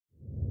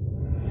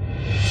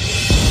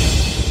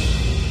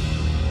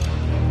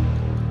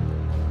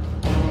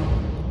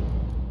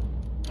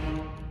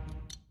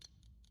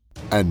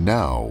And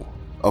now,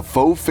 a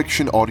faux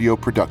fiction audio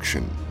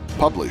production,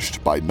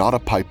 published by Not a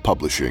Pipe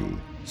Publishing.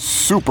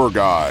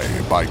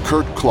 SuperGuy by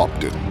Kurt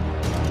Clopton.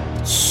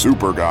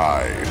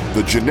 SuperGuy,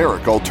 the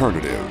generic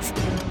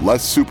alternative.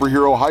 Less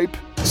superhero hype,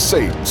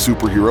 same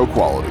superhero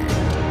quality.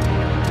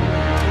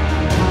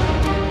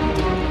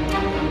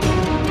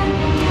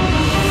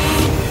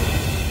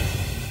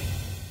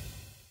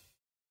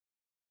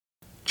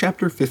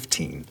 Chapter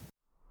 15.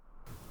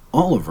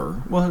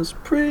 Oliver was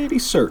pretty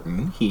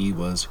certain he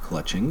was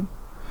clutching.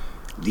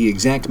 The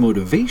exact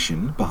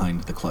motivation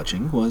behind the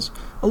clutching was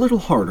a little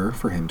harder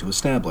for him to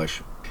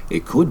establish.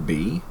 It could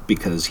be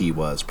because he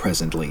was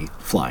presently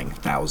flying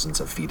thousands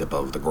of feet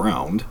above the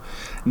ground,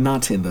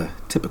 not in the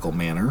typical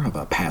manner of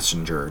a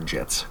passenger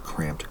jet's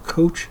cramped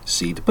coach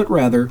seat, but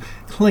rather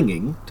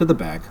clinging to the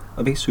back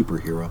of a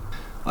superhero.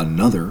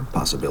 Another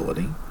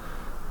possibility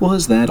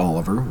was that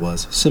Oliver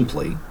was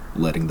simply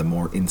letting the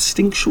more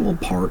instinctual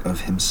part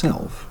of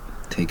himself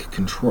take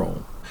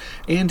control,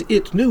 and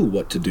it knew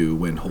what to do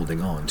when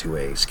holding on to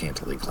a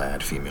scantily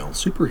clad female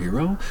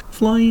superhero,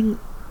 flying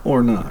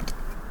or not.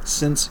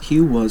 Since he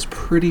was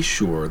pretty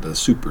sure the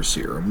super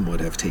serum would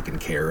have taken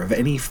care of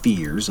any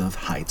fears of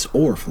heights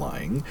or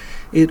flying,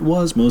 it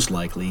was most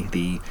likely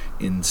the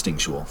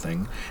instinctual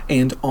thing,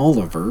 and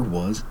Oliver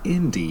was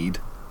indeed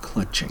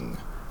clutching.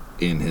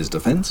 In his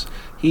defense,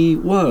 he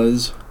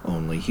was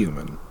only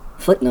human.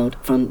 Footnote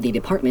from the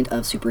Department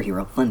of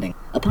Superhero Funding.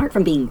 Apart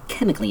from being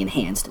chemically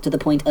enhanced to the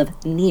point of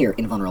near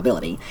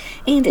invulnerability,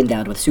 and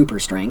endowed with super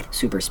strength,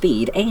 super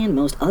speed, and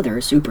most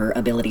other super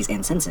abilities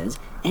and senses,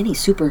 any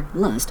super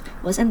lust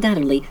was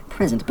undoubtedly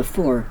present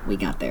before we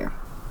got there.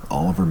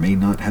 Oliver may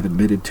not have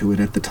admitted to it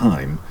at the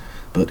time,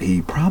 but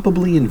he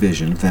probably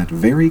envisioned that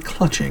very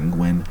clutching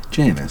when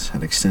Janice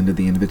had extended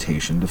the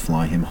invitation to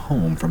fly him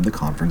home from the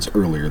conference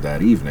earlier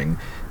that evening,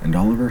 and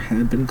Oliver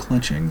had been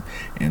clutching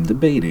and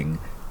debating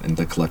and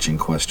the clutching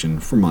question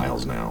for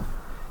miles now.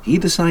 He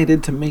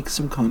decided to make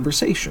some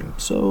conversation,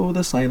 so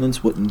the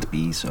silence wouldn't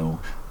be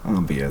so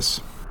obvious.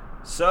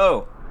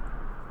 So,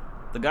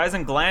 the guys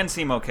in Gland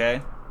seem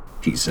okay,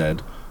 he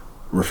said,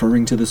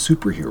 referring to the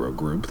superhero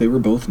group they were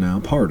both now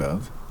part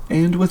of,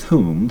 and with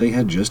whom they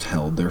had just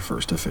held their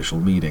first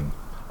official meeting.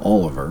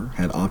 Oliver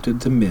had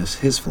opted to miss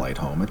his flight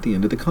home at the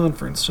end of the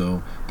conference,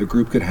 so the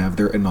group could have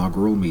their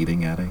inaugural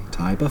meeting at a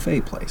Thai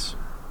buffet place.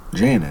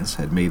 Janice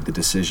had made the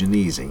decision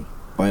easy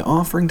by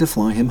offering to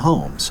fly him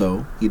home,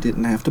 so he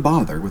didn't have to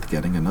bother with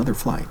getting another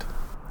flight.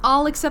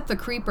 All except the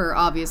creeper,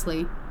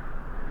 obviously.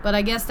 But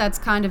I guess that's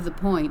kind of the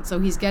point, so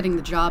he's getting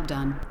the job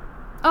done.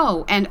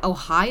 Oh, and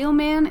Ohio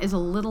Man is a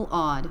little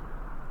odd.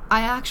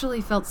 I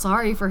actually felt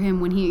sorry for him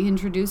when he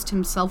introduced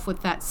himself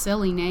with that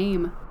silly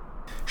name.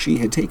 She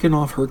had taken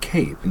off her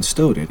cape and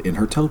stowed it in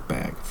her tote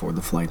bag for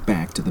the flight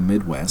back to the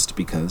Midwest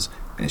because,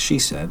 as she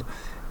said,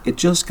 it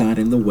just got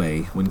in the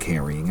way when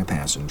carrying a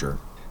passenger.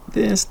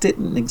 This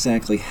didn't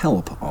exactly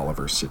help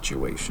Oliver's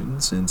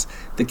situation, since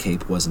the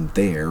cape wasn't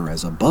there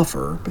as a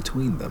buffer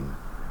between them.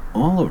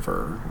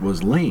 Oliver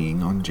was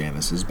laying on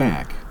Janice's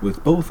back,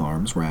 with both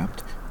arms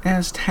wrapped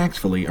as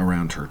tactfully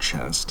around her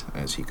chest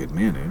as he could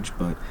manage,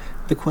 but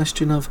the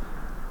question of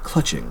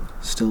clutching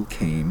still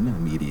came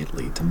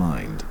immediately to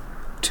mind.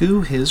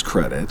 To his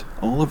credit,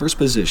 Oliver's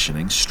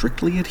positioning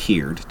strictly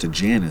adhered to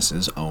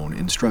Janice's own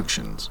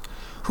instructions,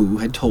 who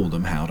had told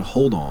him how to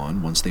hold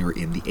on once they were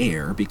in the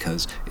air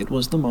because it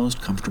was the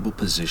most comfortable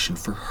position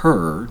for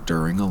her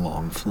during a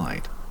long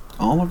flight.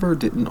 Oliver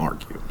didn't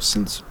argue,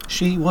 since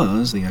she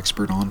was the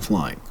expert on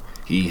flying.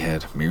 He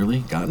had merely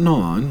gotten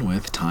on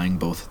with tying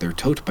both their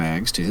tote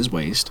bags to his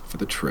waist for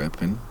the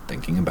trip and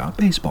thinking about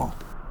baseball.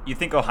 You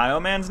think Ohio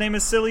Man's name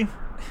is silly?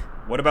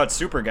 What about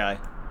SuperGuy?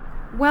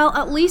 Well,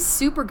 at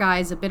least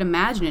SuperGuy is a bit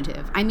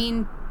imaginative. I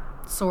mean,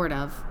 sort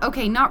of.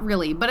 Okay, not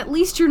really, but at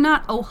least you're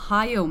not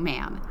Ohio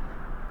Man.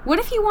 What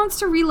if he wants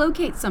to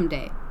relocate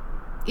someday?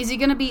 Is he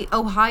gonna be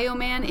Ohio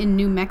Man in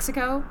New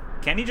Mexico?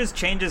 Can't he just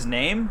change his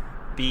name?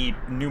 Be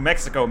New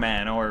Mexico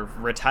Man or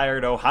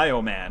retired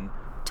Ohio Man?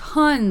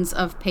 Tons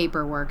of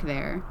paperwork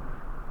there.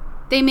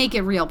 They make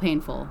it real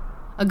painful.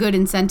 A good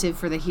incentive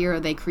for the hero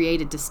they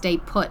created to stay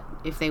put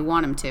if they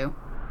want him to.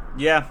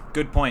 Yeah,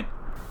 good point.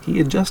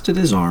 He adjusted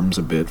his arms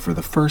a bit for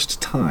the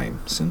first time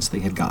since they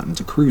had gotten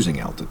to cruising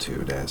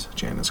altitude, as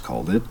Janice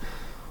called it.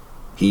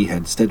 He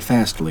had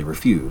steadfastly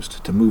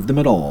refused to move them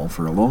at all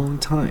for a long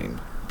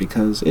time,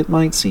 because it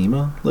might seem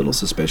a little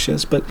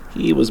suspicious, but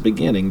he was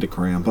beginning to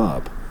cramp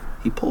up.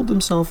 He pulled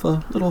himself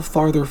a little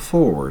farther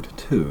forward,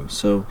 too,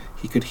 so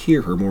he could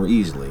hear her more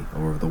easily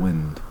over the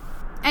wind.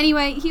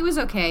 Anyway, he was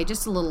okay,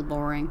 just a little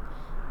boring.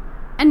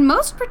 And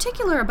most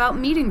particular about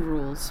meeting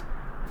rules.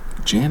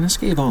 Janice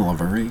gave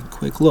Oliver a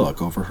quick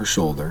look over her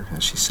shoulder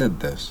as she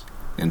said this,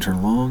 and her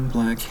long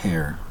black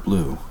hair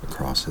blew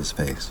across his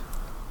face.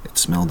 It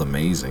smelled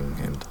amazing,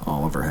 and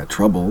Oliver had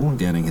trouble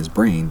getting his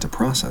brain to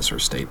process her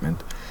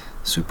statement,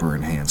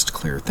 super-enhanced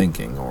clear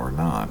thinking or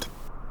not.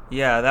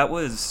 Yeah, that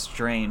was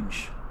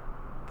strange.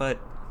 But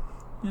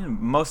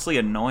mostly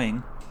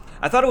annoying.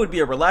 I thought it would be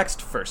a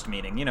relaxed first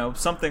meeting,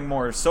 something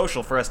more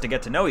social for us to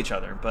get to know each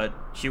other, but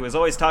she was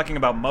always talking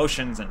about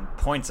motions and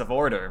points of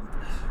order.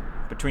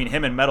 Between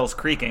him and metals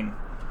creaking,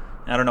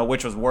 I don't know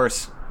which was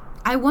worse.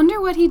 I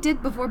wonder what he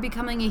did before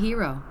becoming a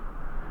hero.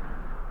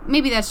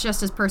 Maybe that's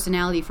just his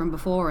personality from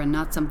before and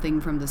not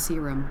something from the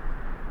serum.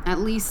 At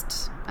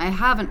least, I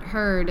haven't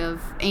heard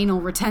of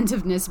anal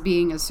retentiveness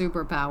being a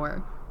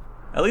superpower.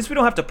 At least we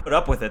don't have to put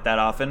up with it that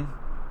often.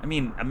 I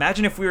mean,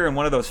 imagine if we were in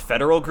one of those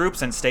federal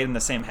groups and stayed in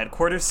the same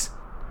headquarters.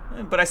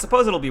 But I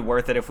suppose it'll be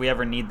worth it if we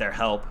ever need their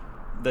help.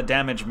 The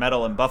damage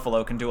Metal and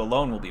Buffalo can do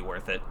alone will be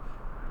worth it.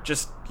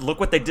 Just look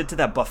what they did to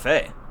that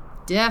buffet.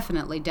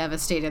 Definitely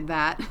devastated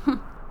that.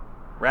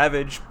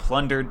 Ravaged,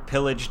 plundered,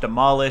 pillaged,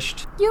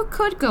 demolished. You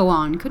could go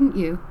on, couldn't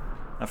you?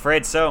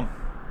 Afraid so.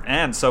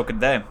 And so could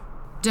they.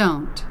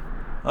 Don't.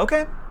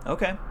 Okay.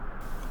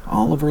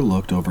 Oliver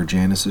looked over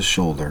Janice's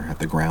shoulder at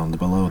the ground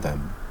below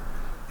them.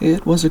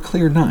 It was a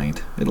clear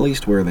night, at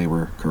least where they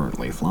were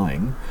currently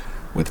flying,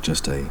 with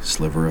just a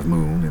sliver of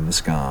moon in the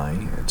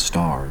sky and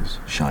stars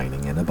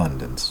shining in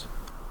abundance.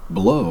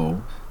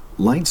 Below,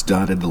 lights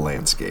dotted the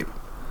landscape,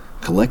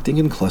 collecting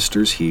in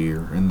clusters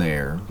here and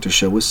there to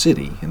show a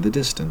city in the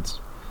distance,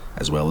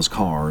 as well as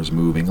cars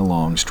moving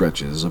along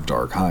stretches of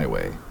dark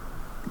highway.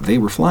 They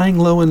were flying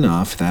low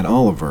enough that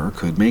Oliver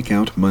could make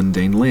out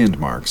mundane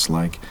landmarks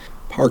like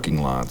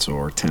parking lots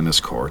or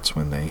tennis courts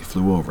when they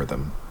flew over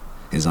them.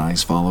 His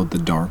eyes followed the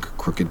dark,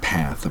 crooked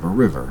path of a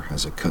river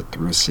as it cut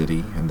through a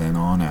city and then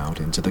on out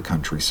into the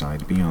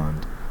countryside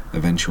beyond,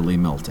 eventually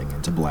melting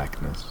into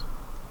blackness.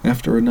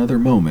 After another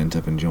moment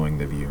of enjoying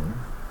the view,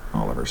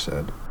 Oliver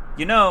said,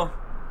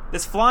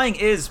 This flying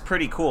is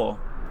pretty cool.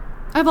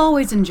 I've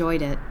always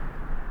enjoyed it.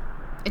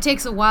 It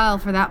takes a while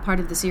for that part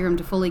of the serum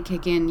to fully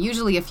kick in,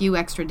 usually a few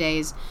extra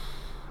days.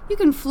 You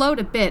can float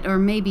a bit or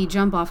maybe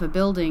jump off a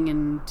building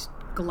and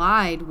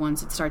glide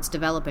once it starts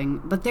developing,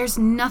 but there's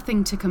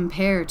nothing to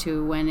compare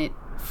to when it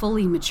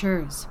fully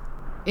matures.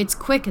 It's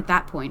quick at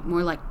that point,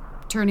 more like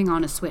turning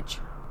on a switch.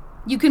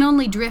 You can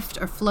only drift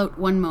or float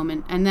one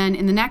moment, and then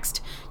in the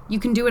next, you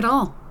can do it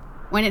all.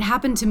 When it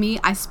happened to me,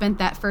 I spent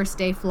that first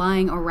day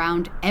flying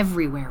around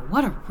everywhere.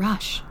 What a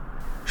rush,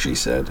 she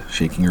said,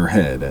 shaking her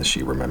head as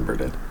she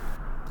remembered it.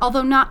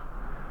 Although not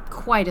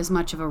quite as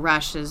much of a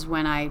rush as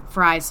when I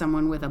fry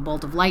someone with a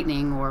bolt of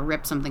lightning or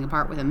rip something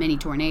apart with a mini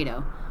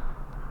tornado.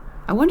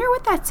 I wonder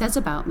what that says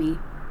about me.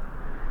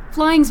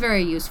 Flying's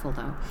very useful,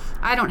 though.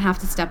 I don't have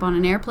to step on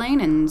an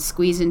airplane and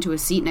squeeze into a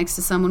seat next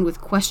to someone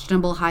with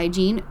questionable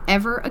hygiene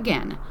ever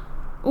again.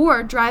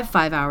 Or drive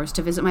 5 hours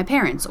to visit my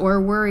parents, or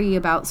worry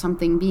about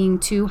something being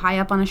too high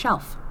up on a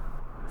shelf.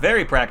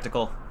 Very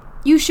practical.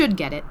 You should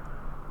get it.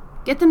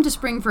 Get them to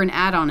spring for an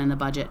add-on in the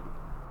budget.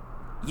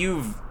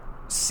 You've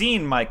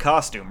seen my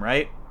costume,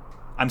 right?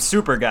 I'm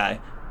SuperGuy.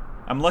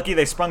 I'm lucky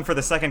they sprung for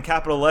the second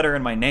capital letter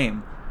in my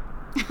name.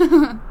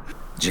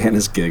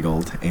 Janice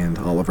giggled, and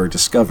Oliver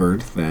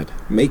discovered that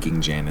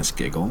making Janice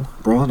giggle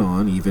brought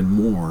on even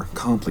more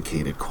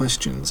complicated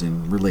questions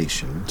in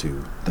relation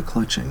to the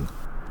clutching.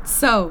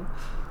 So,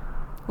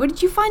 what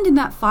did you find in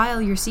that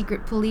file your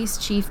secret police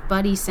chief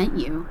buddy sent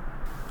you?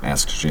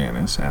 Asked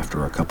Janice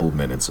after a couple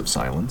minutes of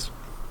silence.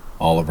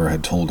 Oliver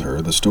had told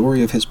her the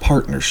story of his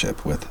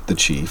partnership with the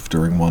chief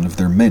during one of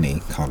their many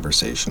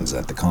conversations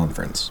at the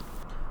conference.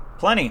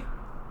 Plenty.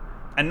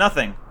 And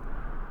nothing.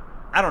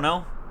 I don't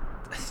know.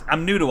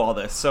 I'm new to all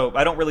this, so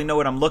I don't really know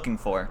what I'm looking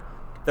for.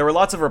 There were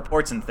lots of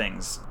reports and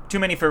things. Too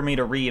many for me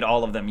to read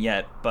all of them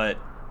yet, but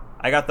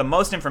I got the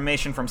most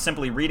information from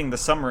simply reading the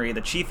summary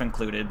the chief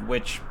included,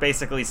 which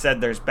basically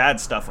said there's bad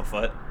stuff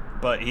afoot,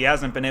 but he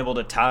hasn't been able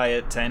to tie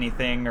it to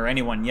anything or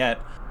anyone yet.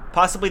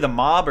 Possibly the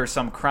mob or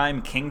some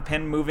crime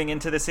kingpin moving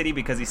into the city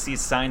because he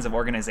sees signs of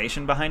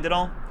organization behind it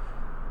all.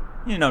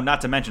 Not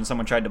to mention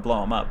someone tried to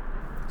blow him up.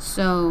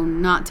 So,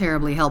 not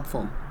terribly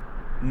helpful.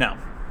 No.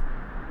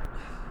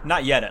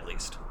 Not yet, at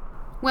least.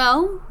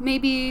 Well,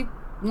 maybe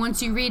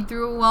once you read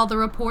through all the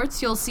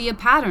reports, you'll see a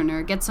pattern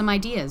or get some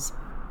ideas.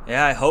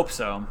 Yeah, I hope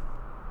so.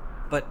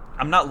 But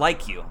I'm not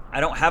like you. I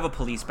don't have a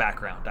police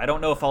background. I don't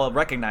know if I'll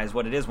recognize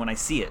what it is when I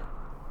see it.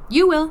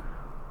 You will.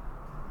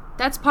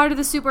 That's part of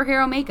the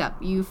superhero makeup.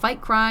 You fight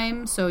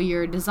crime, so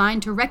you're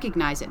designed to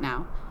recognize it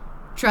now.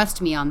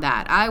 Trust me on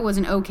that. I was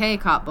an okay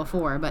cop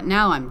before, but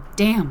now I'm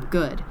damn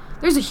good.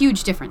 There's a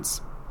huge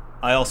difference.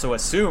 I also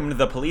assumed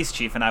the police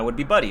chief and I would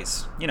be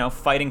buddies,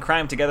 fighting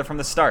crime together from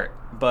the start.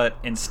 But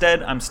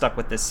instead, I'm stuck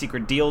with this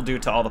secret deal due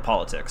to all the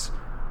politics.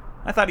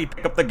 I thought he'd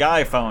pick up the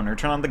guy phone or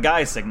turn on the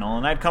guy signal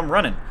and I'd come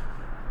running.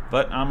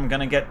 But I'm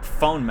gonna get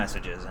phone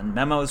messages and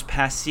memos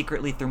passed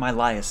secretly through my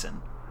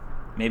liaison.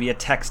 Maybe a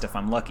text if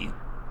I'm lucky.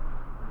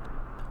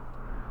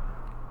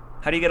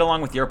 How do you get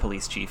along with your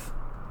police chief?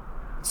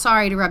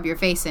 Sorry to rub your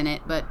face in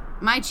it, but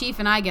my chief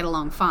and I get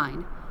along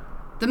fine.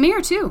 The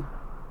mayor, too.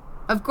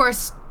 Of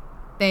course,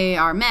 they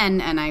are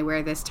men, and I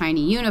wear this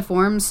tiny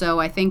uniform,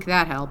 so I think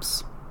that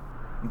helps.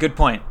 Good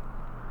point.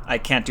 I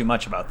can't do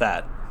much about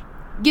that.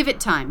 Give it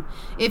time.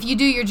 If you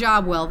do your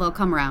job well, they'll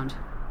come around.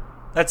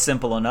 That's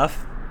simple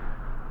enough.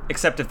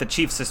 Except if the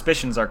chief's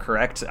suspicions are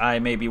correct, I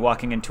may be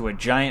walking into a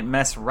giant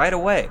mess right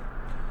away.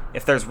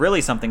 If there's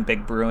really something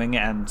big brewing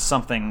and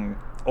something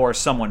or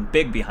someone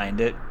big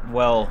behind it,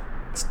 well,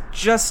 it's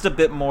just a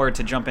bit more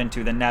to jump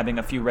into than nabbing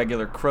a few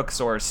regular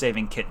crooks or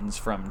saving kittens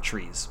from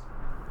trees.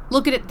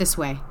 Look at it this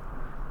way.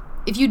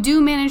 If you do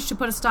manage to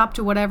put a stop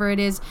to whatever it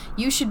is,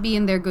 you should be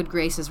in their good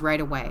graces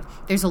right away.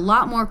 There's a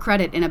lot more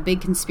credit in a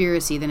big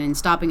conspiracy than in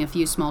stopping a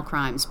few small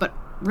crimes, but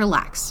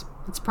relax.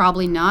 It's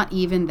probably not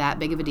even that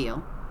big of a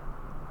deal.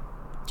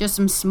 Just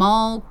some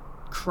small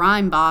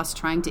crime boss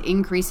trying to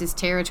increase his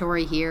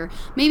territory here,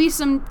 maybe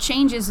some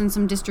changes in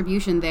some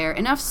distribution there,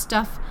 enough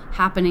stuff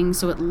happening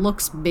so it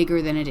looks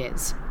bigger than it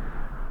is.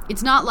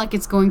 It's not like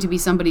it's going to be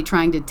somebody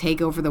trying to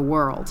take over the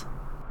world.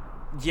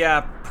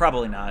 Yeah,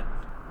 probably not.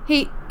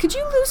 Hey, could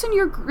you loosen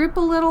your grip a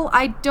little?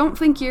 I don't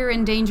think you're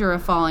in danger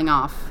of falling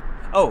off.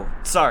 Oh,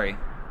 sorry.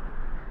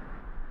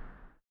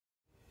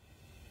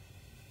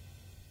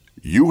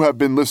 You have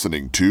been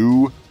listening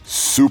to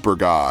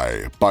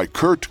SuperGuy by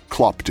Kurt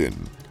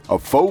Clopton, a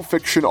faux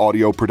fiction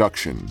audio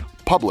production,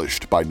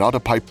 published by Not a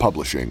Pipe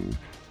Publishing.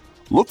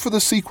 Look for the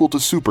sequel to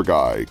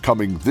SuperGuy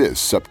coming this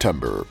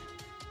September.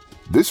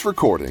 This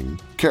recording,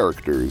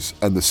 characters,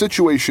 and the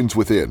situations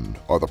within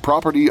are the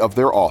property of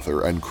their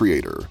author and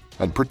creator,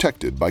 and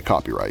protected by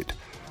copyright.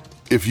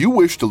 If you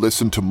wish to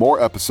listen to more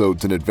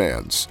episodes in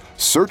advance,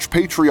 search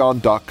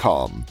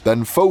patreon.com,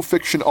 then Faux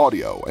Fiction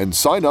Audio, and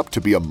sign up to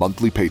be a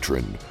monthly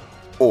patron.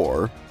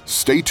 Or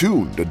stay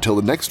tuned until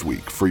the next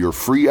week for your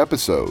free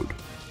episode.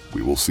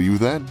 We will see you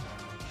then.